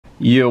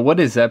Yo, what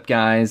is up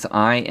guys?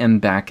 I am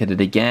back at it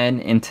again,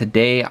 and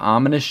today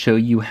I'm going to show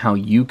you how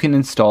you can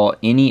install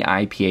any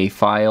IPA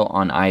file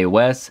on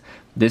iOS.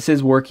 This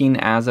is working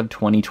as of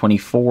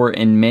 2024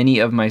 and many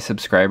of my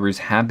subscribers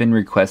have been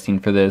requesting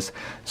for this,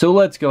 so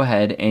let's go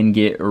ahead and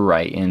get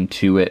right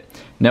into it.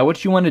 Now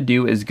what you want to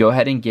do is go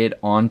ahead and get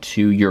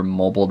onto your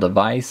mobile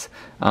device.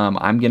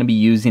 I'm going to be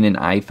using an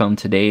iPhone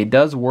today. It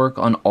does work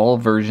on all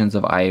versions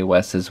of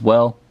iOS as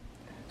well.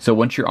 So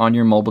once you're on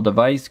your mobile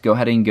device, go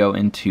ahead and go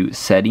into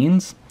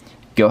Settings,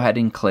 go ahead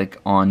and click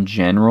on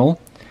General,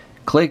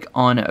 click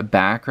on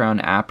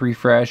Background App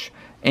Refresh,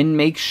 and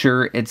make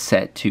sure it's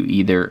set to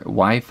either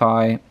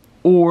Wi-Fi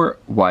or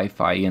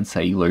Wi-Fi and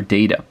cellular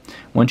data.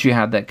 Once you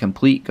have that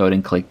complete, go ahead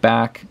and click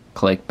back,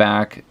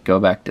 go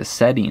back to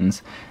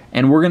Settings,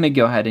 and we're going to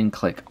go ahead and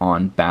click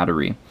on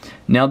Battery.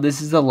 Now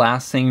this is the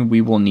last thing we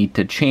will need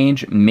to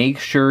change. Make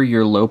sure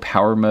your low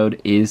power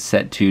mode is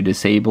set to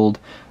disabled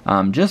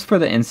just for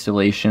the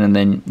installation, and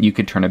then you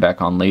could turn it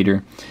back on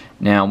later.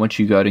 Now once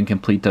you go ahead and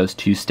complete those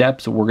two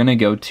steps, we're going to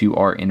go to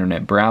our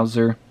internet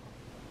browser.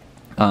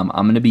 I'm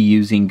going to be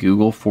using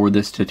Google for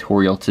this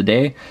tutorial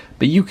today,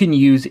 but you can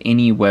use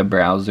any web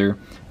browser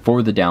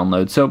for the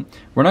download. So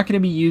we're not going to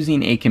be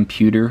using a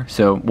computer,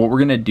 so what we're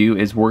going to do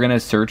is we're going to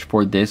search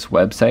for this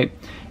website.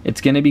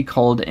 It's going to be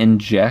called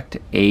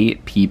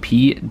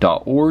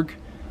injectapp.org,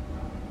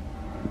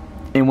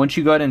 and once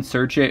you go ahead and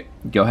search it,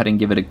 go ahead and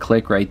give it a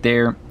click right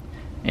there,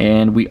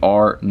 and we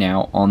are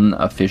now on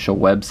the official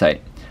website.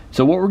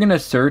 So what we're going to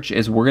search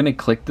is we're going to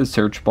click the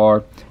search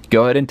bar,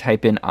 go ahead and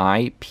type in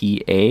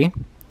IPA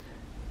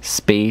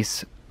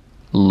space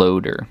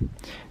loader.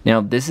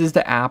 Now this is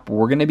the app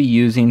we're going to be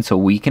using so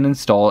we can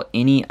install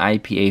any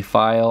IPA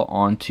file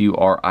onto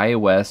our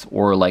iOS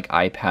or like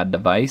iPad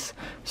device.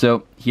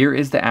 So here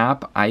is the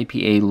app,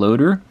 IPA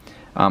loader.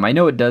 I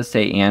know it does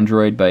say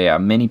Android, but yeah,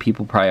 many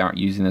people probably aren't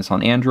using this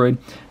on Android.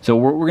 So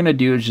what we're going to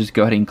do is just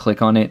go ahead and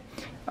click on it,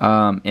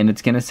 and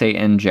it's going to say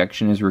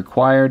injection is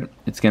required.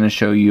 It's going to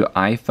show you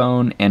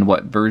iPhone and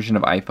what version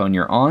of iPhone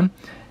you're on.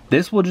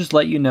 This will just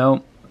let you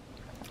know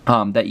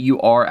that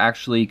you are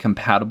actually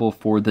compatible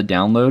for the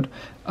download.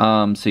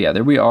 So yeah,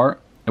 there we are,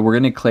 and we're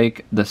going to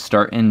click the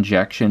start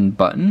injection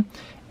button,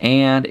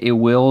 and it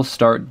will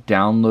start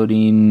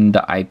downloading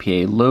the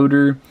IPA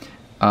loader.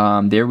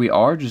 There we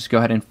are. Just go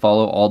ahead and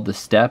follow all the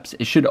steps.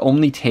 It should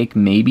only take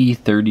maybe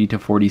 30 to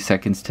 40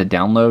 seconds to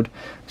download.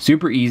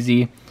 Super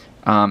easy.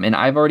 And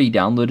I've already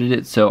downloaded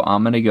it, so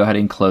I'm going to go ahead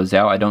and close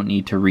out. I don't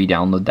need to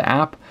re-download the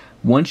app.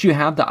 Once you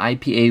have the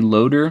IPA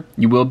loader,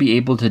 you will be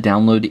able to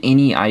download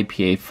any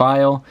IPA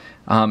file.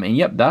 And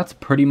yep, that's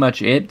pretty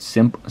much it.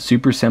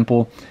 Super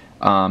simple.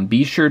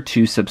 Be sure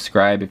to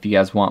subscribe if you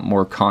guys want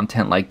more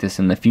content like this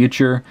in the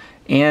future.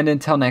 And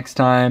until next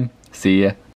time, see ya.